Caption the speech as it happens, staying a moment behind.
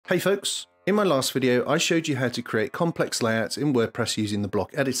Hey folks, in my last video I showed you how to create complex layouts in WordPress using the Block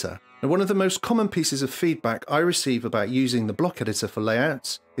Editor. Now one of the most common pieces of feedback I receive about using the Block Editor for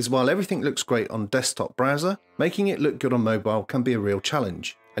layouts is while everything looks great on desktop browser, making it look good on mobile can be a real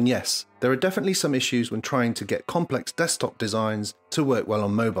challenge. And yes, there are definitely some issues when trying to get complex desktop designs to work well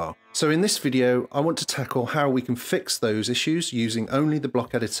on mobile. So in this video, I want to tackle how we can fix those issues using only the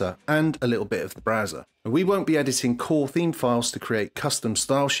Block Editor and a little bit of the browser. We won't be editing core theme files to create custom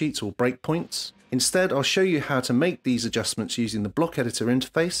style sheets or breakpoints. Instead, I'll show you how to make these adjustments using the Block Editor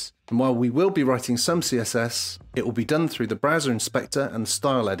interface. And while we will be writing some CSS, it will be done through the browser inspector and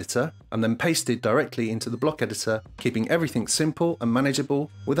style editor, and then pasted directly into the Block Editor, keeping everything simple and manageable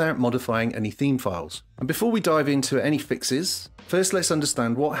without modifying any theme files. And before we dive into any fixes, first let's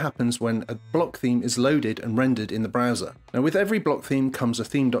understand what happens when a block theme is loaded and rendered in the browser. Now with every block theme comes a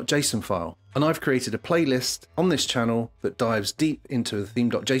theme.json file, and I've created a playlist on this channel that dives deep into the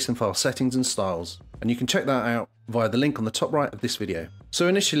theme.json file settings and styles, and you can check that out via the link on the top right of this video. So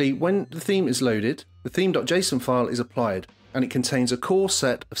initially, when the theme is loaded, the theme.json file is applied, and it contains a core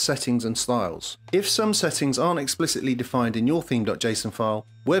set of settings and styles. If some settings aren't explicitly defined in your theme.json file,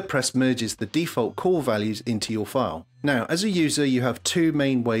 WordPress merges the default core values into your file. Now, as a user, you have two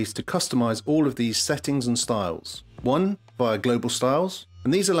main ways to customize all of these settings and styles. One, via global styles,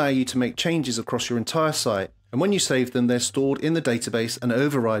 and these allow you to make changes across your entire site, and when you save them, they're stored in the database and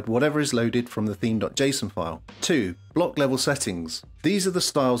override whatever is loaded from the theme.json file. 2. Block level settings. These are the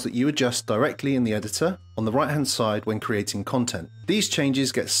styles that you adjust directly in the editor on the right hand side when creating content. These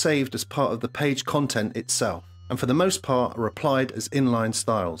changes get saved as part of the page content itself, and for the most part are applied as inline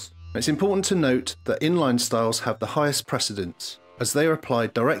styles. It's important to note that inline styles have the highest precedence, as they are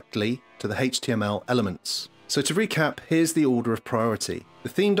applied directly to the HTML elements. So to recap, here's the order of priority. The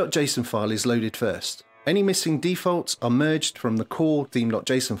theme.json file is loaded first. Any missing defaults are merged from the core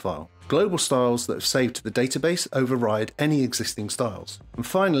theme.json file. Global styles that have saved to the database override any existing styles. And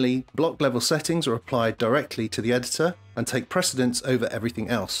finally, block level settings are applied directly to the editor and take precedence over everything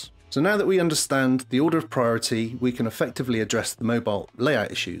else. So now that we understand the order of priority, we can effectively address the mobile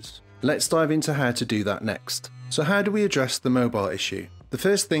layout issues. Let's dive into how to do that next. So how do we address the mobile issue? The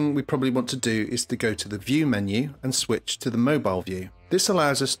first thing we probably want to do is to go to the View menu and switch to the mobile view. This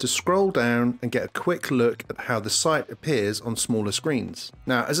allows us to scroll down and get a quick look at how the site appears on smaller screens.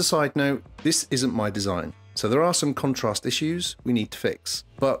 Now, as a side note, this isn't my design, so there are some contrast issues we need to fix,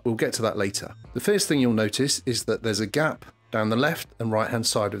 but we'll get to that later. The first thing you'll notice is that there's a gap down the left and right hand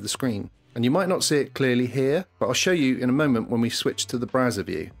side of the screen. And you might not see it clearly here, but I'll show you in a moment when we switch to the browser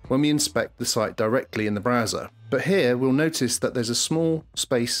view, when we inspect the site directly in the browser. But here we'll notice that there's a small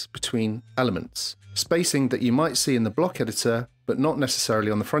space between elements, spacing that you might see in the Block Editor, but not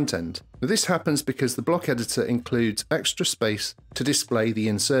necessarily on the front end. Now, this happens because the Block Editor includes extra space to display the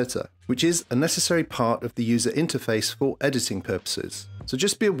inserter, which is a necessary part of the user interface for editing purposes. So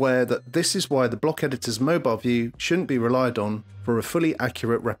just be aware that this is why the Block Editor's mobile view shouldn't be relied on for a fully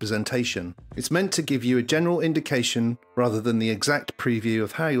accurate representation. It's meant to give you a general indication rather than the exact preview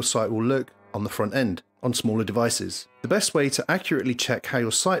of how your site will look on the front end on smaller devices. The best way to accurately check how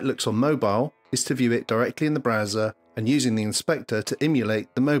your site looks on mobile is to view it directly in the browser and using the inspector to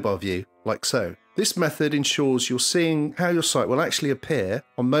emulate the mobile view, like so. This method ensures you're seeing how your site will actually appear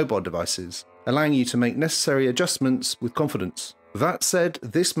on mobile devices, allowing you to make necessary adjustments with confidence. That said,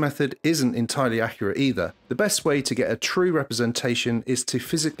 this method isn't entirely accurate either. The best way to get a true representation is to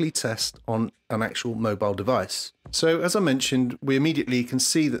physically test on an actual mobile device. So as I mentioned, we immediately can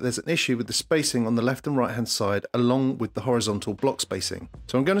see that there's an issue with the spacing on the left and right hand side along with the horizontal block spacing.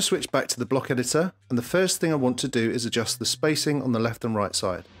 So I'm going to switch back to the Block Editor, and the first thing I want to do is adjust the spacing on the left and right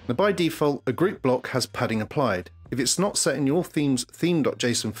side. Now by default, a group block has padding applied. If it's not set in your theme's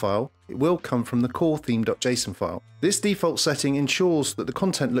theme.json file, it will come from the core theme.json file. This default setting ensures that the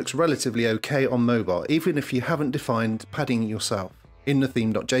content looks relatively okay on mobile, even if you haven't defined padding yourself in the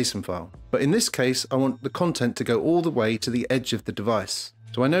theme.json file. But in this case, I want the content to go all the way to the edge of the device.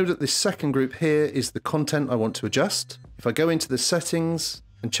 So I know that this second group here is the content I want to adjust. If I go into the settings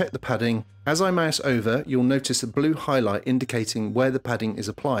and check the padding, as I mouse over, you'll notice a blue highlight indicating where the padding is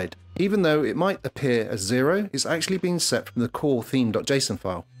applied. Even though it might appear as 0, it's actually been set from the core theme.json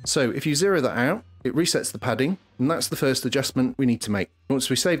file. So if you zero that out, it resets the padding, and that's the first adjustment we need to make. Once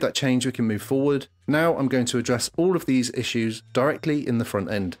we save that change, we can move forward. Now I'm going to address all of these issues directly in the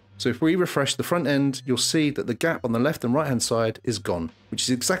front end. So if we refresh the front end, you'll see that the gap on the left and right hand side is gone, which is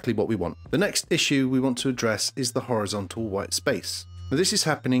exactly what we want. The next issue we want to address is the horizontal white space. Now this is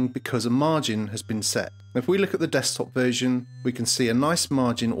happening because a margin has been set. Now if we look at the desktop version, we can see a nice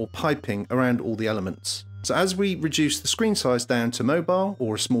margin or piping around all the elements. So as we reduce the screen size down to mobile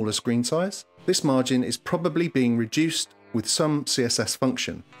or a smaller screen size, this margin is probably being reduced with some CSS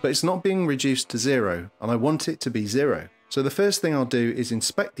function, but it's not being reduced to 0, and I want it to be 0. So the first thing I'll do is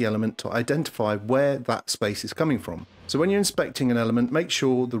inspect the element to identify where that space is coming from. So when you're inspecting an element, make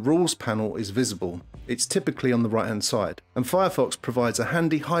sure the rules panel is visible. It's typically on the right hand side, and Firefox provides a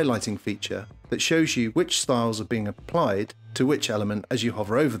handy highlighting feature that shows you which styles are being applied to which element as you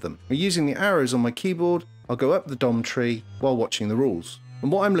hover over them. And using the arrows on my keyboard, I'll go up the DOM tree while watching the rules.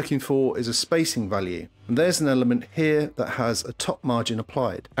 And what I'm looking for is a spacing value. And there's an element here that has a top margin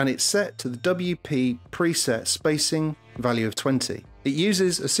applied, and it's set to the WP preset spacing value of 20. It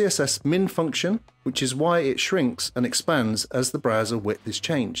uses a CSS min function, which is why it shrinks and expands as the browser width is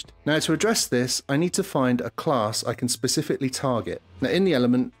changed. Now to address this, I need to find a class I can specifically target. Now in the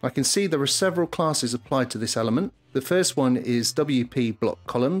element, I can see there are several classes applied to this element. The first one is WP Block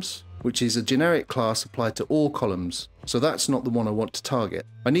Columns, which is a generic class applied to all columns. So that's not the one I want to target.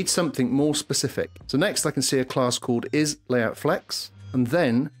 I need something more specific. So next I can see a class called isLayoutFlex, and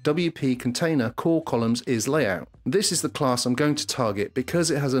then WP Container Core Columns isLayout. This is the class I'm going to target because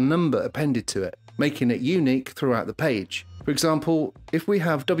it has a number appended to it, making it unique throughout the page. For example, if we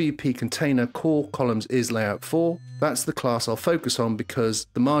have WP Container Core Columns isLayout 4, that's the class I'll focus on because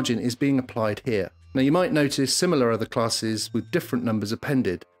the margin is being applied here. Now you might notice similar other classes with different numbers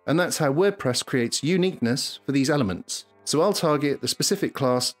appended, and that's how WordPress creates uniqueness for these elements. So I'll target the specific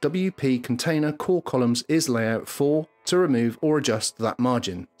class WP Container Core Columns isLayout 4 to remove or adjust that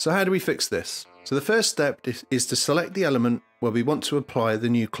margin. So how do we fix this? So the first step is to select the element where we want to apply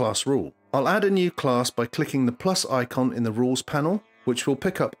the new class rule. I'll add a new class by clicking the plus icon in the rules panel, which will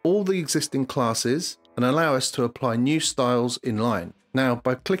pick up all the existing classes and allow us to apply new styles inline. Now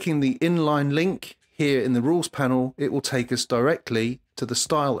by clicking the inline link here in the rules panel, it will take us directly to the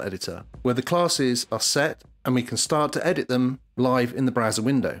style editor, where the classes are set and we can start to edit them live in the browser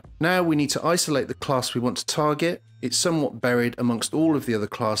window. Now we need to isolate the class we want to target. It's somewhat buried amongst all of the other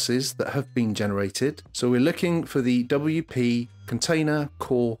classes that have been generated. So we're looking for the WP Container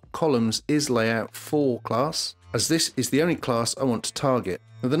Core Columns isLayout 4 class, as this is the only class I want to target.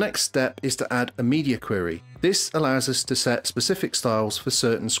 Now the next step is to add a media query. This allows us to set specific styles for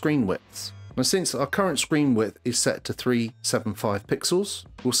certain screen widths. Now since our current screen width is set to 375 pixels,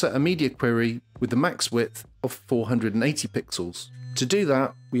 we'll set a media query with the max width of 480 pixels. To do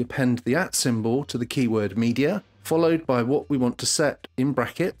that, we append the @ symbol to the keyword media, followed by what we want to set in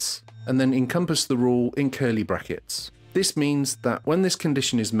brackets, and then encompass the rule in curly brackets. This means that when this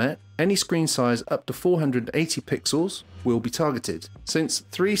condition is met, any screen size up to 480 pixels will be targeted. Since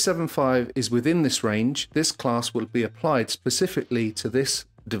 375 is within this range, this class will be applied specifically to this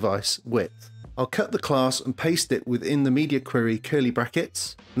device width. I'll cut the class and paste it within the media query curly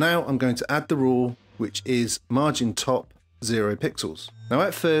brackets. Now I'm going to add the rule, which is margin top 0 pixels. Now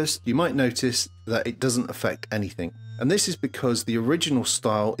at first you might notice that it doesn't affect anything, and this is because the original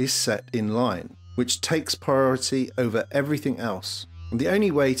style is set inline, which takes priority over everything else. And the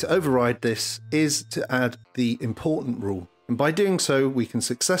only way to override this is to add the important rule, and by doing so we can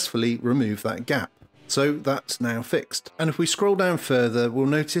successfully remove that gap. So that's now fixed. And if we scroll down further, we'll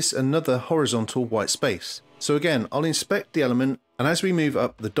notice another horizontal white space. So again, I'll inspect the element, and as we move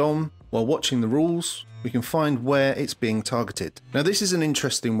up the DOM while watching the rules, we can find where it's being targeted. Now this is an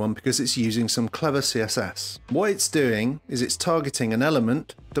interesting one because it's using some clever CSS. What it's doing is it's targeting an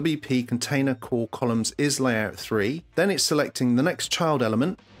element, WP Container Core Columns isLayout 3, then it's selecting the next child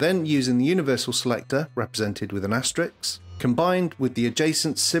element, then using the universal selector represented with an asterisk, combined with the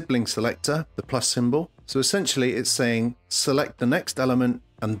adjacent sibling selector, the plus symbol. So essentially it's saying select the next element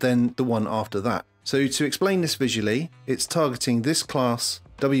and then the one after that. So to explain this visually, it's targeting this class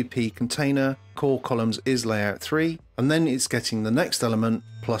WP Container Core Columns isLayout 3, and then it's getting the next element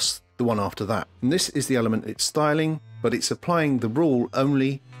plus the one after that. And this is the element it's styling, but it's applying the rule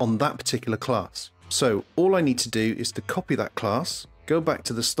only on that particular class. So all I need to do is to copy that class, go back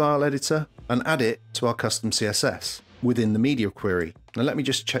to the style editor and add it to our custom CSS within the media query. Now let me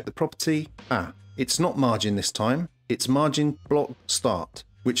just check the property. It's not margin this time, it's margin block start,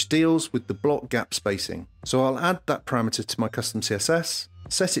 which deals with the block gap spacing. So I'll add that parameter to my custom CSS,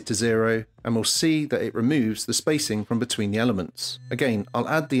 set it to 0, and we'll see that it removes the spacing from between the elements. Again, I'll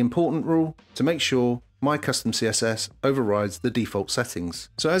add the important rule to make sure my custom CSS overrides the default settings.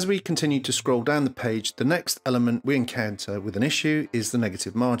 So as we continue to scroll down the page, the next element we encounter with an issue is the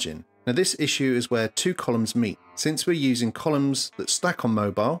negative margin. Now this issue is where two columns meet. Since we're using columns that stack on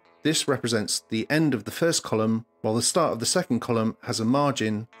mobile, this represents the end of the first column, while the start of the second column has a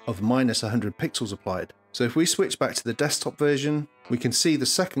margin of minus 100 pixels applied. So if we switch back to the desktop version, we can see the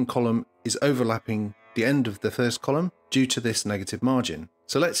second column is overlapping the end of the first column due to this negative margin.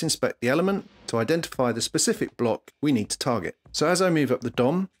 So let's inspect the element to identify the specific block we need to target. So as I move up the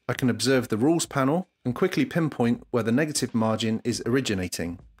DOM, I can observe the rules panel and quickly pinpoint where the negative margin is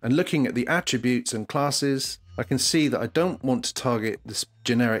originating. And looking at the attributes and classes, I can see that I don't want to target this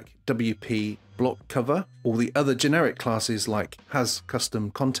generic WP block cover or the other generic classes like has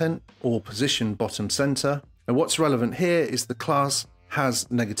custom content or position bottom center. And what's relevant here is the class has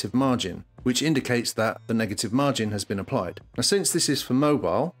negative margin, which indicates that the negative margin has been applied. Now, since this is for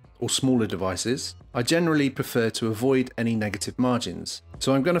mobile or smaller devices, I generally prefer to avoid any negative margins.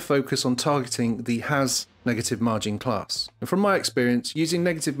 So I'm going to focus on targeting the has negative margin class. And from my experience, using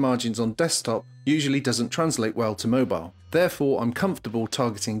negative margins on desktop usually doesn't translate well to mobile. Therefore, I'm comfortable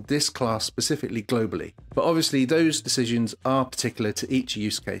targeting this class specifically globally. But obviously those decisions are particular to each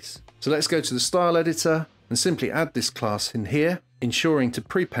use case. So let's go to the style editor and simply add this class in here, ensuring to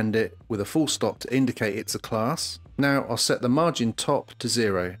prepend it with a full stop to indicate it's a class. Now I'll set the margin top to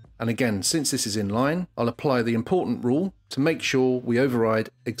 0. And again, since this is inline, I'll apply the important rule to make sure we override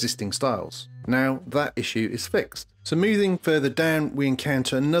existing styles. Now that issue is fixed. So moving further down, we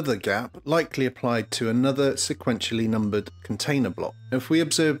encounter another gap likely applied to another sequentially numbered container block. Now, if we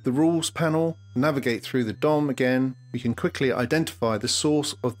observe the rules panel, navigate through the DOM again, we can quickly identify the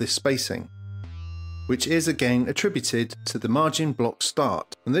source of this spacing, which is again attributed to the margin block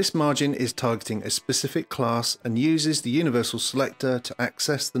start. And this margin is targeting a specific class and uses the universal selector to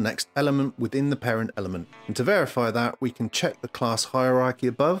access the next element within the parent element. And to verify that, we can check the class hierarchy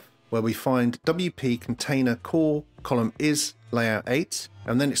above, where we find WP container core column is layout 8,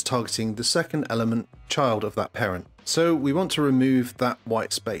 and then it's targeting the second element child of that parent. So we want to remove that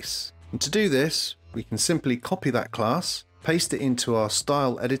white space. And to do this, we can simply copy that class, paste it into our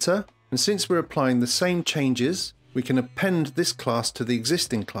style editor, and since we're applying the same changes, we can append this class to the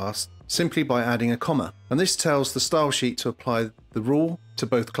existing class simply by adding a comma. And this tells the style sheet to apply the rule to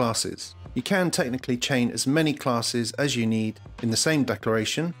both classes. You can technically chain as many classes as you need in the same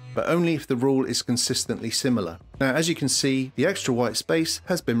declaration, but only if the rule is consistently similar. Now, as you can see, the extra white space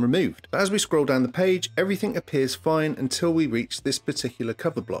has been removed. But as we scroll down the page, everything appears fine until we reach this particular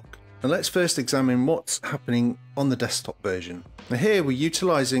cover block. And let's first examine what's happening on the desktop version. Now here we're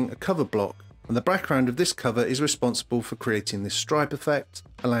utilizing a cover block, and the background of this cover is responsible for creating this stripe effect,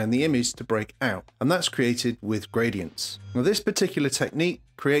 allowing the image to break out, and that's created with gradients. Now this particular technique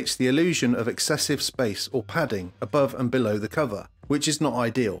creates the illusion of excessive space or padding above and below the cover, which is not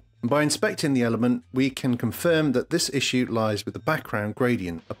ideal. And by inspecting the element, we can confirm that this issue lies with the background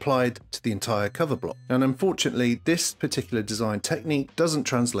gradient applied to the entire cover block. And unfortunately, this particular design technique doesn't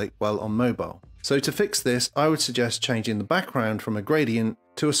translate well on mobile. So to fix this, I would suggest changing the background from a gradient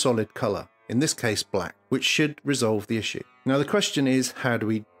to a solid color, in this case black, which should resolve the issue. Now the question is, how do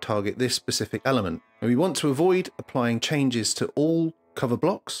we target this specific element? And we want to avoid applying changes to all cover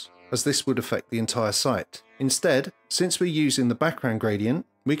blocks, as this would affect the entire site. Instead, since we're using the background gradient,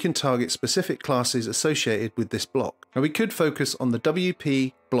 we can target specific classes associated with this block. Now we could focus on the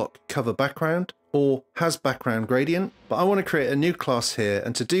WP block cover background or has background gradient, but I want to create a new class here,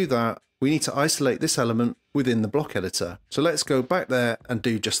 and to do that, we need to isolate this element within the block editor. So let's go back there and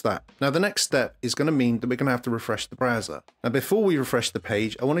do just that. Now the next step is going to mean that we're going to have to refresh the browser. Now before we refresh the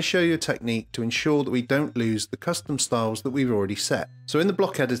page, I want to show you a technique to ensure that we don't lose the custom styles that we've already set. So in the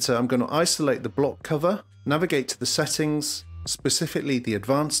block editor, I'm going to isolate the block cover, navigate to the settings, specifically the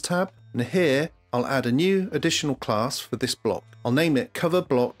advanced tab, and here I'll add a new additional class for this block. I'll name it cover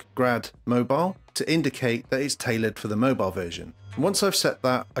block grad mobile to indicate that it's tailored for the mobile version. And once I've set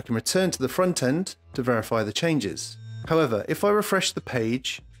that, I can return to the front end to verify the changes. However, if I refresh the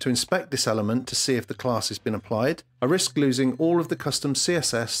page to inspect this element to see if the class has been applied, I risk losing all of the custom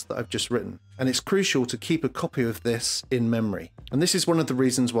CSS that I've just written. And it's crucial to keep a copy of this in memory. And this is one of the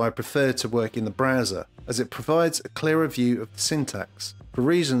reasons why I prefer to work in the browser, as it provides a clearer view of the syntax for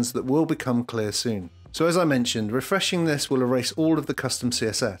reasons that will become clear soon. So as I mentioned, refreshing this will erase all of the custom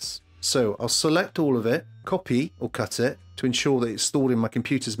CSS. So I'll select all of it, copy or cut it to ensure that it's stored in my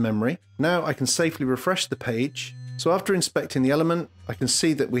computer's memory. Now I can safely refresh the page. So after inspecting the element, I can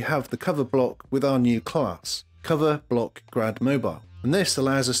see that we have the cover block with our new class, cover block grad mobile. And this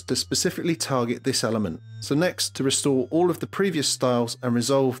allows us to specifically target this element. So next, to restore all of the previous styles and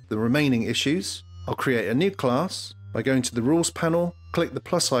resolve the remaining issues, I'll create a new class by going to the rules panel, click the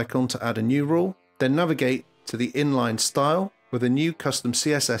plus icon to add a new rule, then navigate to the inline style where the new custom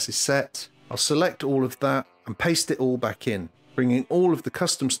CSS is set. I'll select all of that and paste it all back in, bringing all of the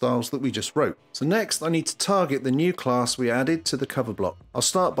custom styles that we just wrote. So next I need to target the new class we added to the cover block. I'll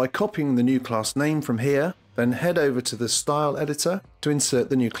start by copying the new class name from here, then head over to the style editor to insert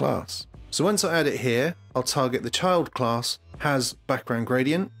the new class. So once I add it here, I'll target the child class has background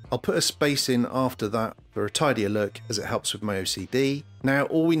gradient. I'll put a space in after that for a tidier look as it helps with my OCD. Now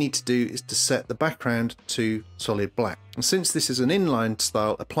all we need to do is to set the background to solid black. And since this is an inline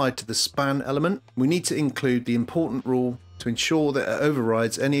style applied to the span element, we need to include the important rule to ensure that it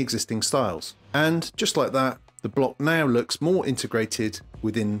overrides any existing styles. And just like that, the block now looks more integrated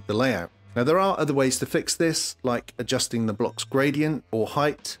within the layout. Now there are other ways to fix this, like adjusting the block's gradient or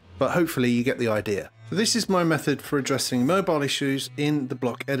height, but hopefully you get the idea. So this is my method for addressing mobile issues in the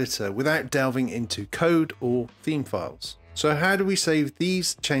block editor without delving into code or theme files. So how do we save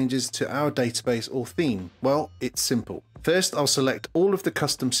these changes to our database or theme? Well, it's simple. First, I'll select all of the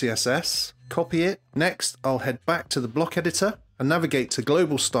custom CSS, copy it. Next, I'll head back to the block editor and navigate to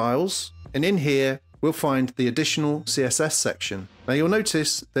global styles. And in here, we'll find the additional CSS section. Now you'll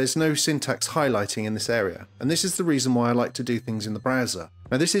notice there's no syntax highlighting in this area, and this is the reason why I like to do things in the browser.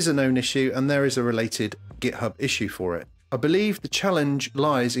 Now this is a known issue and there is a related GitHub issue for it. I believe the challenge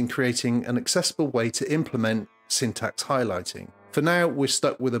lies in creating an accessible way to implement syntax highlighting. For now, we're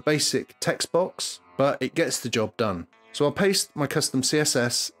stuck with a basic text box, but it gets the job done. So I'll paste my custom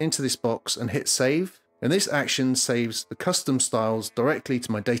CSS into this box and hit save. And this action saves the custom styles directly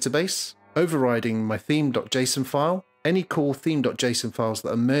to my database, overriding my theme.json file, any core theme.json files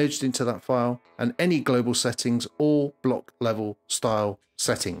that are merged into that file, and any global settings or block level style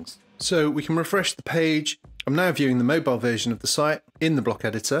settings. So we can refresh the page. I'm now viewing the mobile version of the site in the block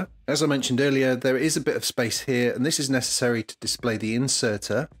editor. As I mentioned earlier, there is a bit of space here, and this is necessary to display the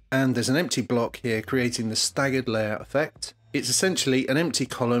inserter. And there's an empty block here creating the staggered layout effect. It's essentially an empty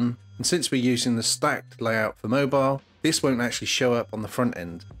column, and since we're using the stacked layout for mobile, this won't actually show up on the front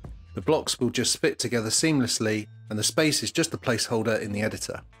end. The blocks will just fit together seamlessly, and the space is just a placeholder in the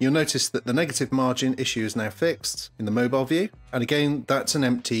editor. You'll notice that the negative margin issue is now fixed in the mobile view, and again that's an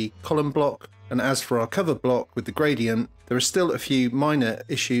empty column block. And as for our cover block with the gradient, there are still a few minor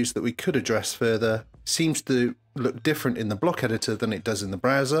issues that we could address further. Seems to look different in the block editor than it does in the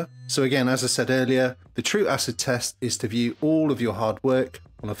browser. So again, as I said earlier, the true acid test is to view all of your hard work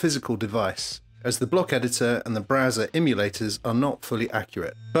on a physical device, as the block editor and the browser emulators are not fully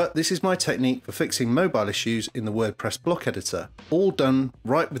accurate. But this is my technique for fixing mobile issues in the WordPress block editor, all done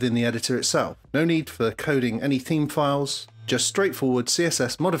right within the editor itself. No need for coding any theme files, just straightforward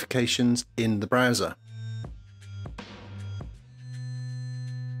CSS modifications in the browser.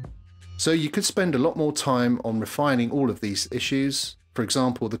 So you could spend a lot more time on refining all of these issues. For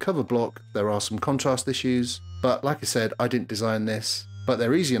example, the cover block, there are some contrast issues, but like I said, I didn't design this, but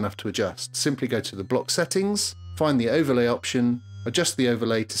they're easy enough to adjust. Simply go to the block settings, find the overlay option, adjust the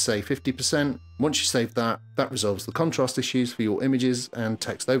overlay to say 50%. Once you save that, that resolves the contrast issues for your images and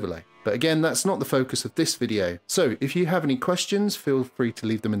text overlay. But again, that's not the focus of this video. So if you have any questions, feel free to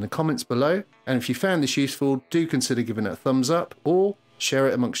leave them in the comments below. And if you found this useful, do consider giving it a thumbs up or share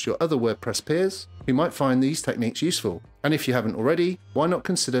it amongst your other WordPress peers who might find these techniques useful. And if you haven't already, why not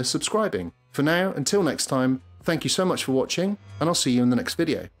consider subscribing? For now, until next time, thank you so much for watching, and I'll see you in the next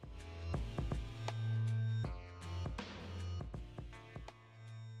video.